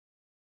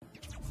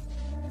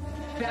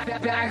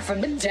back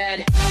from the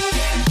dead.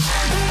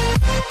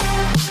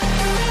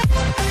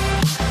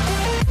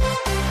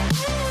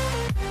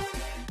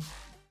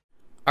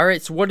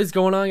 Alright, so what is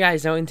going on,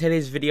 guys? Now in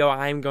today's video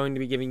I'm going to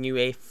be giving you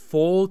a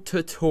full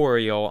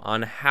tutorial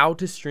on how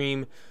to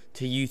stream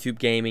to YouTube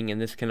gaming,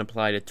 and this can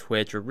apply to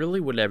Twitch or really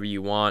whatever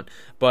you want.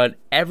 But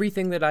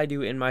everything that I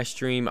do in my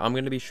stream, I'm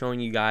going to be showing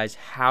you guys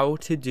how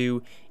to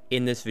do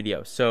in this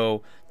video.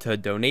 So to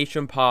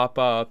donation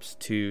pop-ups,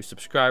 to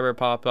subscriber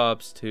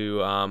pop-ups,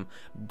 to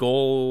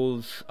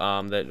goals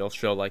that it'll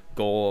show, like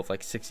goal of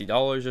like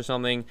 $60 or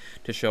something,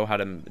 to show how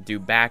to do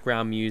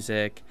background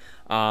music,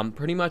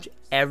 pretty much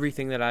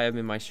everything that I have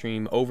in my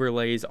stream,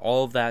 overlays,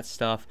 all of that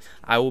stuff,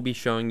 I will be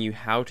showing you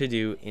how to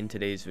do in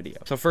today's video.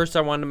 So first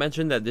I wanted to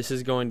mention that this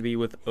is going to be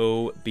with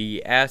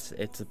OBS.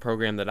 It's the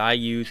program that I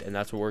use, and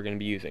that's what we're going to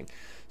be using.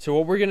 So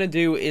what we're going to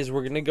do is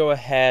we're going to go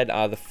ahead,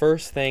 the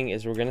first thing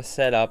is we're going to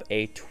set up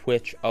a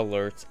Twitch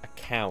Alerts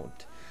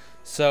account.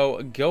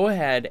 So go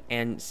ahead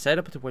and set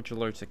up a Twitch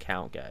Alerts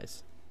account,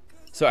 guys.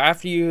 So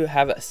after you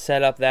have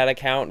set up that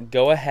account,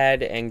 go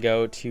ahead and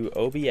go to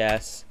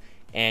OBS,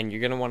 and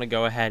you're going to want to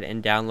go ahead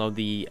and download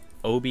the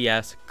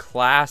OBS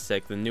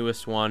Classic, the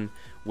newest one,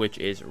 which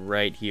is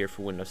right here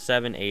for Windows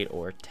 7, 8,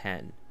 or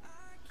 10.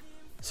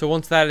 So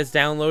once that is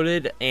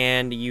downloaded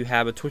and you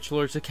have a Twitch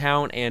Alerts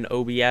account and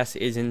OBS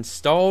is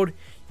installed,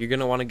 you're going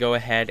to want to go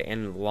ahead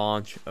and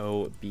launch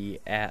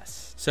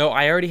OBS. So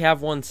I already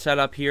have one set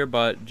up here,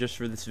 but just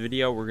for this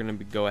video, we're going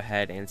to go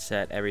ahead and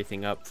set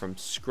everything up from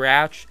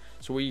scratch.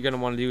 So what you're going to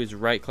want to do is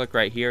right click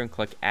right here and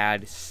click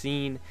Add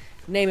Scene.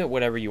 Name it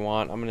whatever you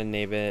want. I'm going to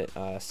name it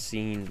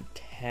Scene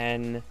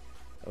 10.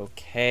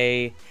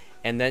 Okay.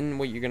 And then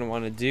what you're going to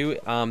want to do,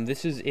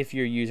 this is if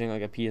you're using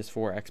like a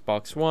PS4,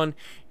 Xbox One,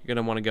 you're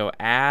going to want to go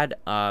add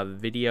a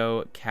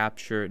video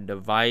capture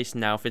device.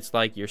 Now, if it's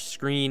like your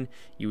screen,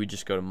 you would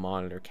just go to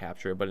monitor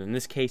capture. But in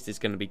this case, it's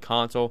going to be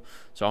console.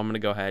 So I'm going to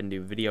go ahead and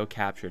do video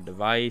capture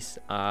device.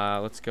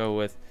 Let's go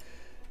with,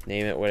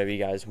 name it whatever you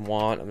guys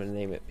want. I'm going to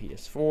name it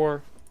PS4.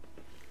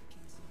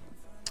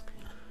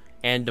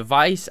 And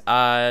device,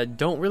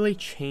 don't really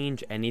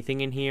change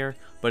anything in here,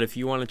 but if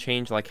you want to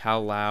change like how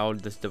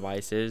loud this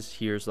device is,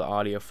 here's the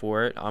audio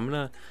for it.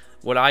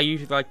 What I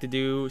usually like to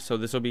do, so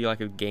this will be like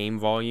a game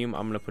volume,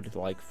 I'm gonna put it to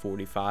like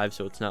 45,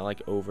 so it's not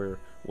like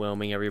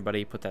overwhelming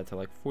everybody. Put that to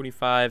like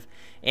 45,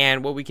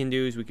 and what we can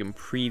do is we can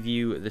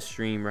preview the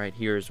stream right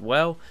here as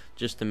well,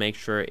 just to make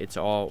sure it's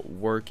all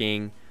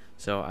working.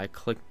 So I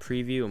click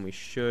preview, and we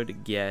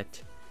should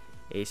get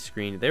a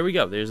screen. There we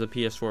go. There's a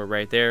PS4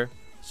 right there.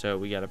 So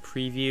we got a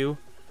preview.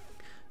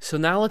 So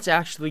now let's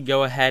actually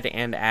go ahead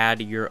and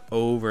add your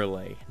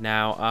overlay.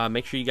 Now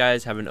make sure you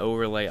guys have an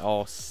overlay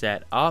all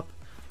set up.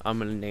 I'm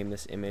going to name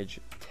this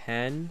image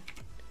 10.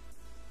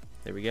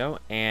 There we go.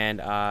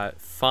 And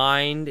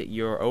find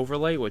your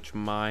overlay, which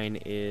mine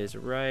is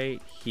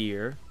right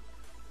here.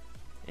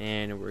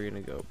 And we're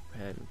going to go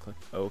ahead and click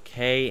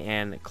OK.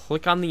 And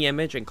click on the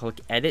image and click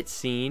Edit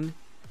Scene.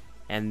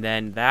 And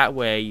then that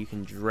way you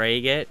can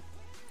drag it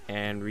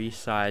and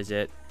resize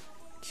it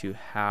to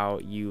how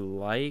you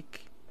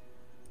like.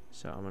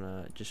 So I'm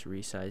gonna just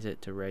resize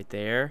it to right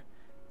there.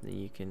 Then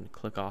you can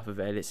click off of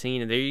Edit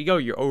Scene, and there you go,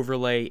 your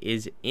overlay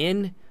is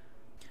in.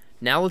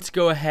 Now let's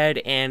go ahead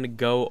and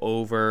go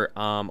over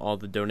all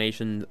the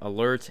donation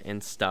alerts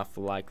and stuff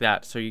like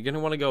that. So you're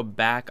gonna want to go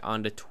back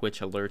onto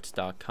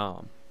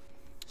twitchalerts.com.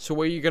 So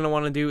what you're gonna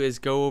want to do is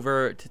go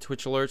over to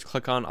Twitch Alerts,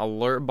 click on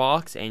Alert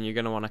Box, and you're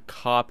gonna want to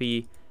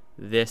copy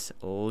this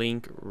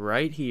link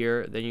right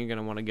here. Then you're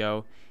gonna want to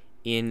go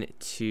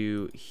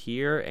into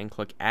here and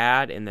click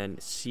add, and then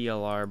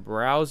CLR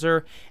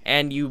browser,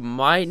 and you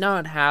might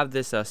not have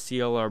this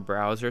CLR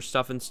browser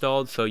stuff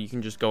installed, so you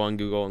can just go on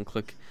Google and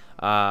click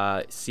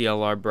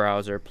CLR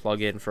browser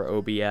plugin for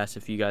OBS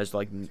if you guys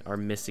like are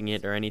missing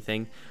it or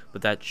anything,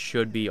 but that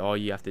should be all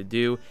you have to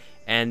do.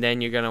 And then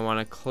you're gonna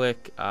want to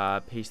click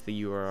paste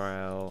the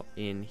URL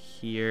in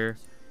here,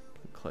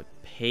 click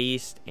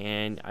paste,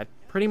 and I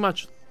pretty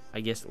much, I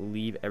guess,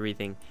 leave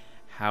everything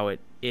how it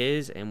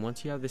is. And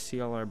once you have the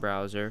CLR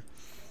browser,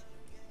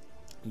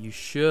 you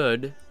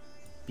should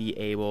be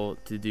able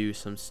to do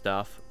some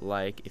stuff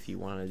like if you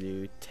want to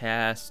do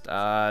test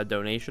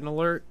donation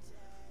alert.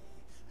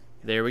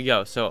 There we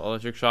go. So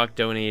ElectricShock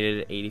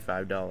donated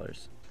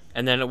 $85,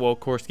 and then it will of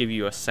course give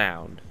you a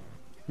sound.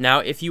 Now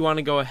if you want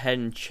to go ahead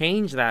and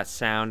change that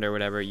sound or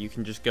whatever, you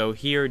can just go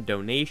here,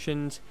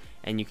 donations,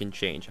 and you can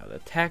change how the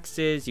text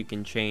is. You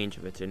can change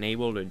if it's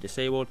enabled or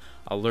disabled,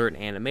 alert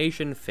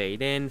animation,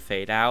 fade in,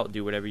 fade out,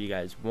 do whatever you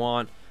guys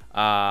want.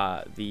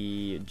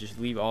 Just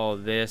leave all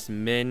of this,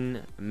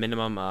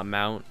 minimum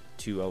amount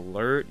to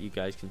alert, you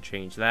guys can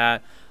change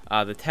that.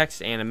 The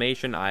text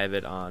animation, I have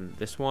it on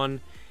this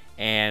one,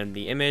 and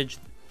the image,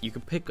 you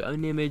can pick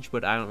an image,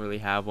 but I don't really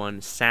have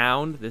one.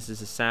 Sound, this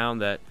is a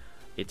sound that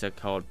it's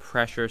called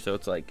pressure, so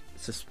it's like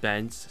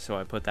suspense, so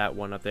I put that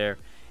one up there.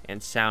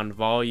 And sound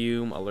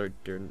volume, alert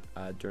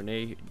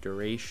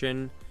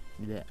duration.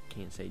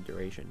 Can't say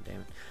duration,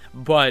 damn it.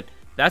 But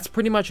that's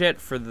pretty much it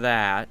for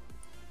that.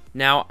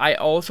 Now, I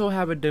also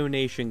have a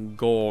donation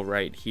goal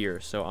right here.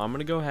 So I'm going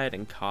to go ahead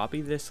and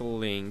copy this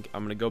link.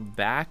 I'm going to go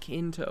back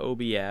into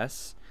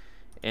OBS.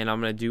 And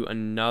I'm going to do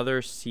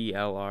another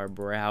CLR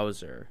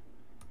browser.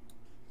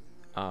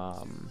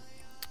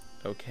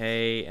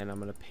 Okay, and I'm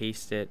going to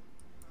paste it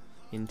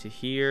into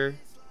here.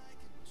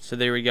 So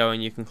there we go,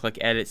 and you can click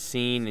edit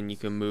scene and you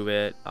can move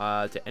it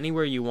to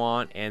anywhere you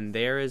want, and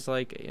there is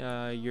like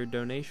your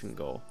donation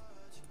goal.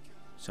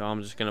 So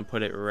I'm just gonna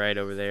put it right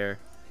over there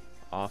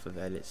off of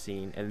edit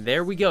scene, and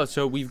there we go.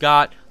 So we've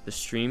got the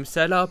stream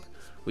set up,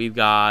 we've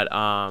got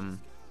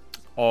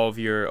all of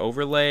your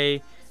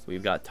overlay,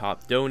 we've got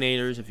top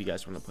donators if you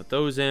guys want to put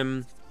those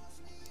in.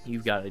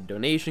 You've got a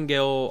donation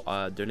goal,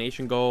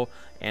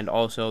 and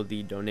also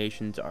the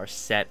donations are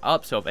set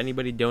up. So if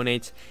anybody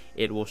donates,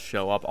 it will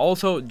show up.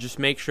 Also, just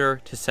make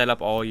sure to set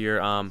up all your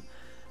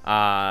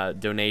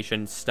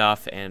donation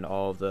stuff and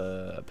all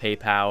the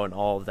PayPal and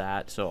all of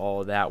that. So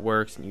all of that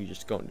works, and you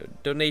just go into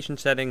donation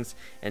settings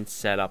and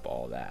set up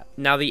all that.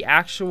 Now the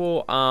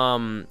actual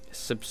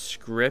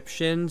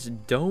subscriptions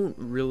don't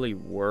really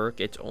work.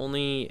 It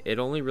only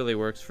really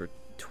works for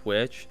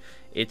Twitch.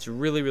 It's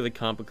really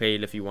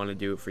complicated if you want to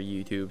do it for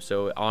YouTube.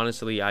 So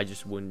honestly, I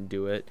just wouldn't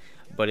do it,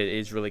 but it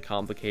is really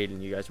complicated,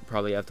 and you guys would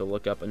probably have to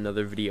look up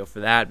another video for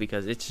that,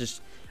 because it's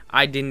just,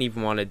 I didn't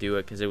even want to do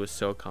it because it was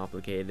so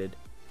complicated.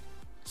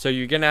 So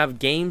you're gonna have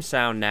game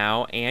sound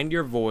now and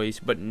your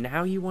voice, but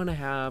now you want to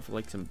have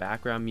like some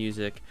background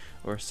music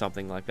or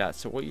something like that.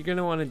 So what you're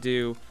gonna want to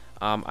do,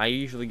 I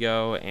usually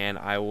go and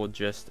I will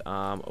just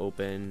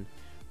open,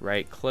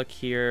 right click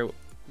here,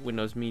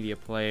 Windows Media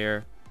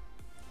Player,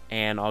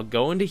 and I'll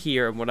go into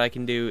here, and what I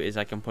can do is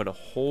I can put a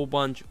whole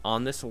bunch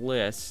on this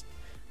list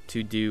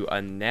to do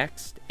a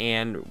next.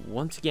 And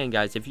once again,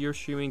 guys, if you're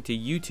streaming to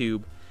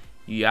YouTube,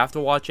 you have to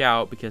watch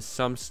out because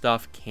some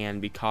stuff can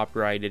be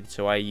copyrighted,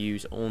 so I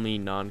use only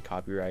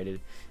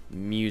non-copyrighted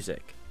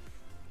music.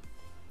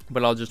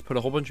 But I'll just put a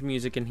whole bunch of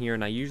music in here,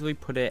 and I usually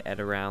put it at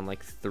around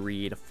like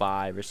 3 to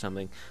 5 or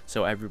something,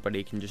 so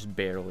everybody can just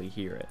barely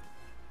hear it.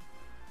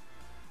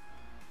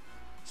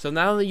 So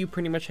now that you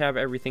pretty much have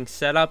everything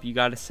set up, you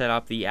got to set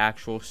up the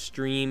actual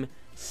stream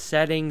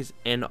settings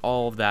and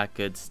all of that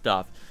good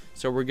stuff.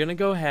 So we're going to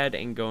go ahead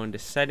and go into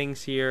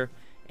settings here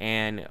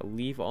and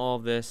leave all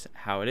of this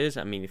how it is.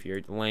 I mean, if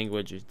your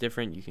language is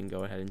different, you can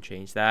go ahead and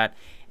change that.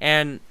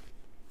 And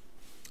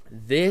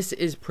this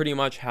is pretty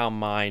much how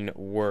mine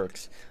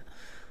works.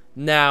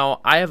 Now,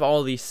 I have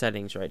all these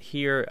settings right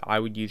here. I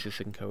would use this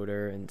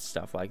encoder and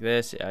stuff like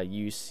this,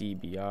 use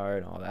CBR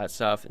and all that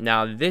stuff.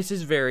 Now, this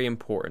is very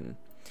important.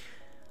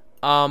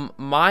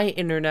 My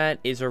internet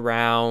is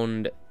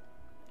around,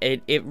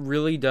 it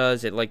really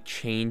does, it like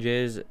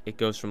changes. It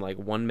goes from like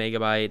 1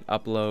 megabyte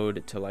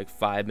upload to like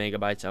 5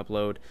 megabytes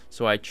upload.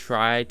 So I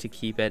try to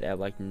keep it at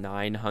like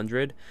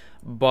 900,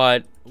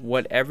 but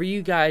whatever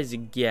you guys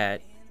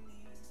get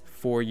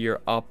for your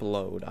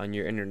upload on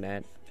your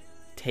internet,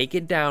 take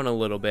it down a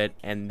little bit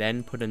and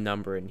then put a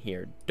number in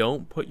here.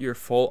 Don't put your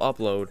full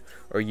upload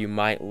or you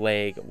might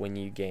lag when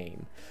you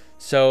game.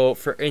 So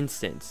for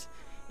instance,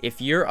 if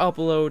your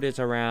upload is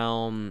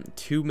around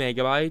 2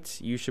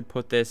 megabytes, you should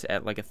put this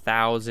at like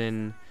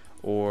 1,000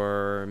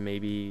 or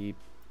maybe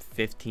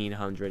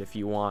 1,500 if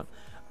you want.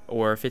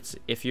 Or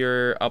if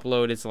your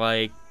upload is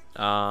like,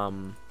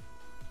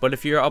 but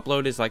if your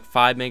upload is like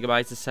 5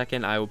 megabytes a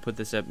second, I will put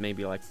this at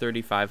maybe like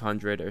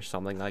 3,500 or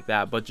something like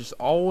that. But just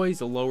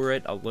always lower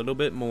it a little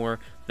bit more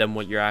than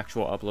what your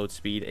actual upload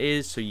speed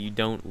is, so you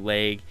don't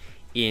lag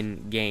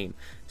in game.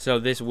 So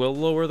this will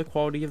lower the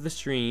quality of the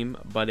stream,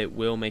 but it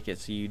will make it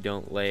so you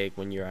don't lag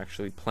when you're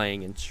actually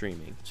playing and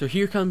streaming. So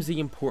here comes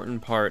the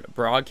important part: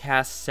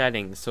 broadcast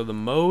settings. So the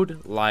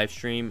mode, live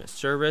stream,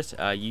 service,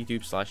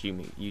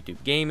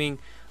 YouTube gaming,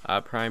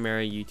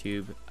 primary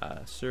YouTube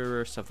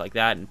server, stuff like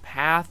that, and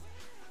path,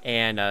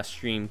 and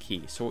stream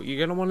key. So what you're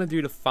gonna want to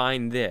do to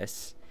find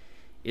this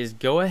is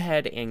go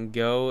ahead and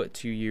go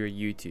to your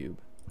YouTube.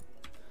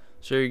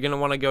 So you're going to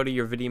want to go to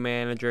your video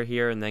manager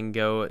here and then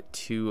go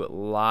to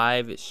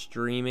live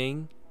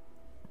streaming.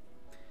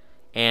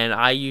 And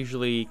I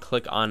usually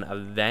click on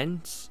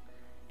events.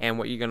 And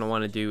what you're going to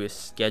want to do is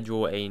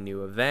schedule a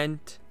new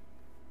event.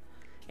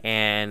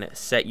 And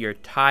set your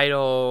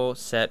title,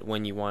 set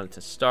when you want it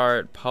to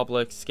start,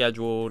 public,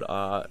 scheduled,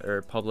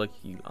 or public,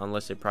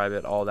 unlisted,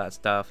 private, all that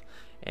stuff.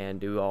 And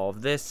do all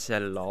of this,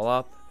 set it all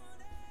up.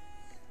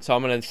 So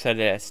I'm going to set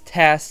it as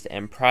test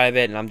and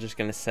private, and I'm just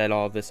going to set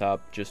all of this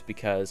up just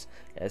because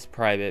as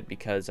private,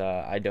 because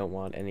I don't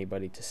want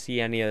anybody to see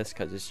any of this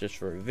because it's just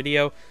for a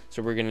video.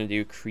 So we're going to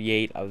do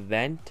create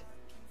event,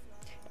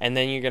 and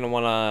then you're going to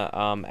want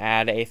to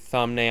add a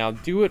thumbnail.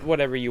 Do it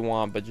whatever you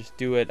want, but just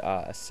do it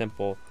a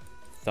simple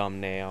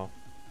thumbnail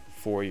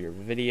for your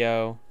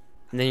video.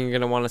 And then you're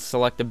going to want to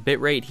select a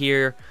bitrate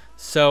here.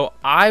 So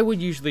I would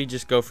usually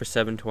just go for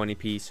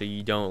 720p so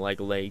you don't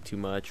like lag too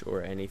much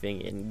or anything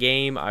in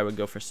game. I would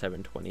go for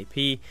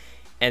 720p.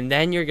 And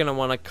then you're going to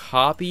want to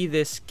copy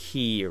this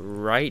key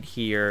right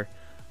here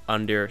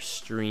under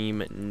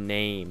stream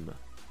name.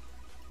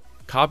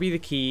 copy the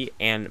key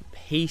and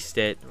paste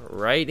it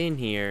right in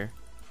here,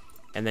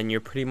 and then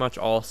you're pretty much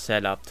all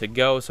set up to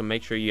go. So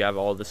make sure you have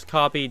all this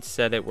copied,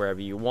 set it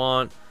wherever you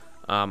want.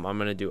 I'm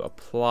gonna do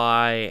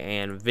apply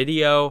and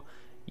video.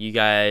 You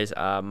guys,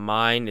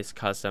 mine is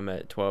custom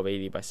at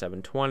 1280 by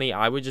 720.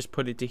 I would just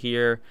put it to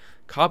here,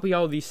 copy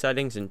all these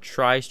settings, and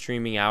try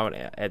streaming out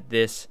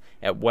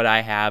at what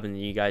I have,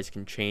 and you guys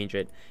can change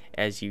it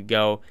as you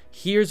go.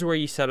 Here's where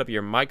you set up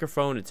your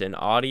microphone. It's in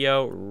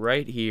audio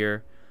right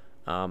here.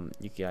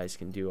 You guys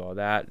can do all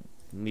that.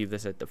 Leave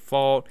this at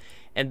default,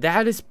 and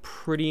that is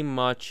pretty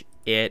much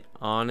it,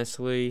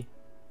 honestly.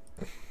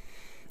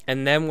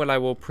 And then what I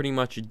will pretty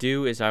much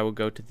do is I will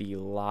go to the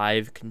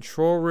live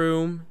control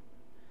room,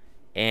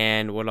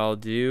 and what I'll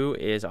do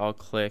is I'll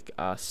click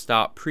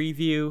stop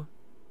preview,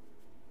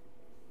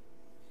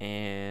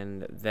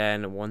 and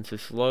then once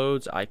this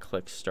loads, I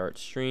click start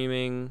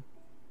streaming.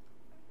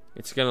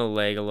 It's gonna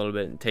lag a little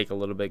bit and take a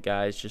little bit,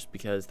 guys, just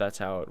because that's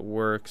how it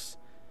works.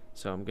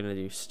 So I'm gonna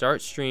do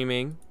start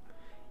streaming,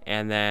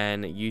 and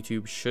then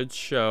YouTube should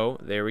show.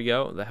 There we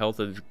go, the health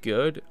is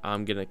good.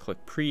 I'm gonna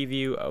click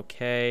preview,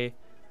 okay.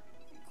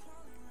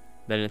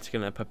 Then it's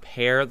gonna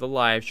prepare the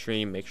live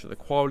stream, make sure the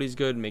quality is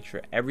good, make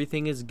sure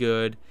everything is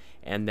good,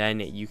 and then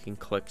you can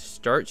click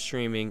start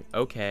streaming,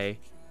 okay.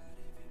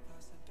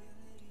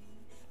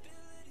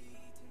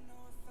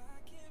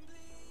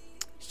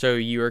 So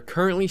you are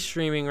currently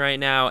streaming right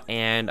now,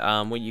 and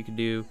what you can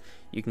do,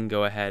 you can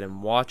go ahead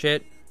and watch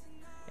it.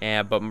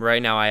 But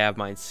right now I have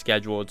mine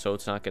scheduled, so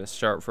it's not going to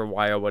start for a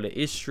while, but it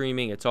is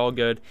streaming. It's all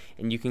good,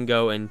 and you can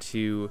go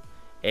into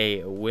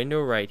a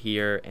window right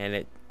here, and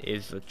it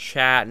is the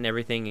chat and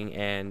everything,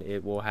 and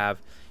it will have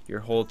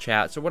your whole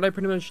chat. So what I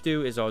pretty much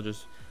do is I'll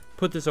just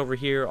put this over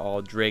here.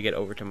 I'll drag it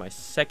over to my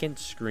second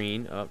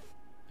screen. Oh,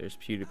 there's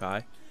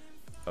PewDiePie.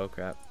 Oh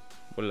crap,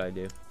 what did I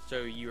do?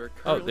 So you are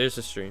currently... Oh, there's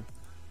the stream.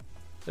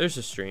 There's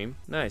the stream.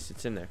 Nice,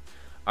 it's in there.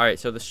 Alright,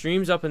 so the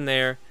stream's up in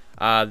there.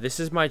 This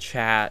is my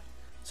chat.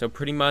 So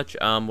pretty much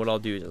what I'll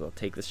do is I'll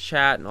take this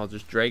chat and I'll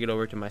just drag it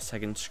over to my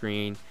second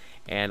screen,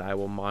 and I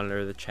will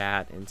monitor the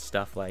chat and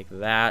stuff like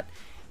that.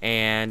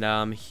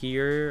 And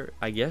here,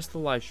 I guess the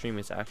live stream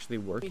is actually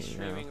working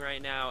streaming now.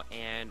 Right now,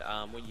 and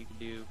what you can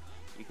do,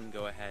 you can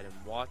go ahead and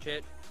watch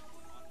it.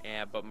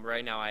 But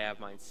right now I have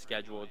mine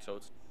scheduled, so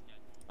it's...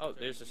 Oh,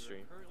 there's the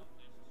stream.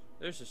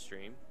 There's the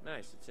stream.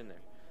 Nice, it's in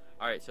there.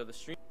 Alright, so the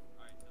stream...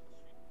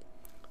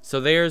 So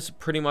there's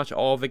pretty much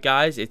all of it,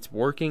 guys. It's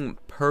working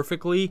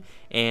perfectly,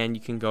 and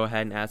you can go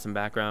ahead and add some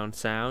background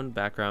sound,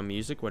 background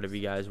music, whatever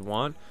you guys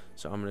want.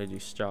 So I'm going to do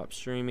stop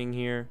streaming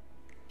here,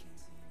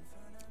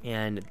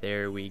 and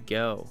there we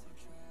go.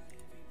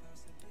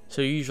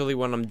 So usually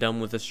when I'm done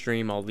with the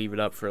stream, I'll leave it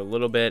up for a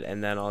little bit,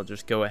 and then I'll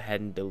just go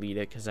ahead and delete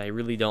it, because I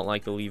really don't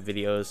like to leave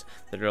videos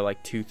that are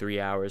like 2-3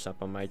 hours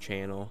up on my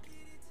channel.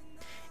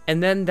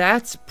 And then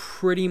that's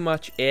pretty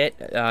much it.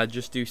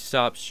 Just do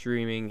stop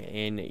streaming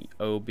in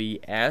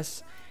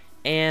OBS,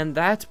 and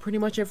that's pretty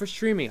much it for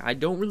streaming. I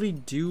don't really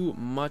do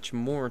much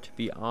more, to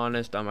be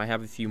honest. I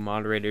have a few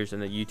moderators in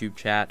the YouTube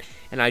chat,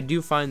 and I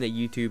do find that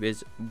YouTube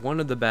is one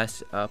of the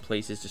best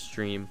places to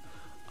stream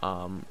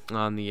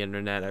on the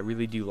internet. I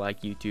really do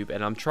like YouTube,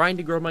 and I'm trying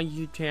to grow my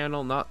YouTube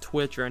channel, not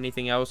Twitch or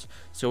anything else,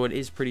 so it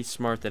is pretty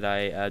smart that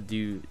I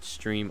do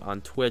stream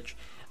on Twitch,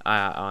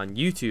 on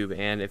YouTube.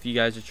 And if you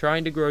guys are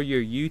trying to grow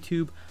your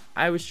YouTube,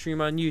 I would stream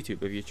on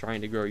YouTube. If you're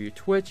trying to grow your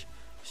Twitch,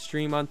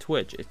 stream on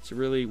Twitch. It's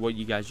really what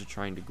you guys are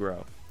trying to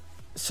grow.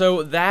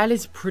 So that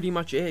is pretty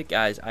much it,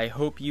 guys. I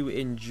hope you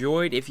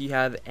enjoyed. If you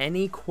have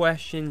any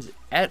questions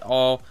at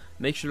all,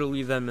 make sure to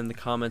leave them in the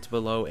comments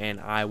below, and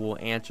I will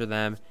answer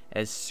them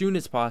as soon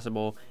as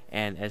possible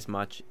and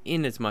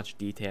in as much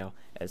detail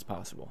as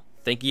possible.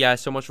 Thank you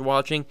guys so much for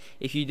watching.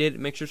 If you did,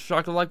 make sure to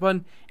strike the like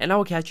button, and I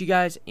will catch you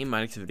guys in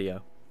my next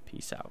video.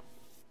 Peace out.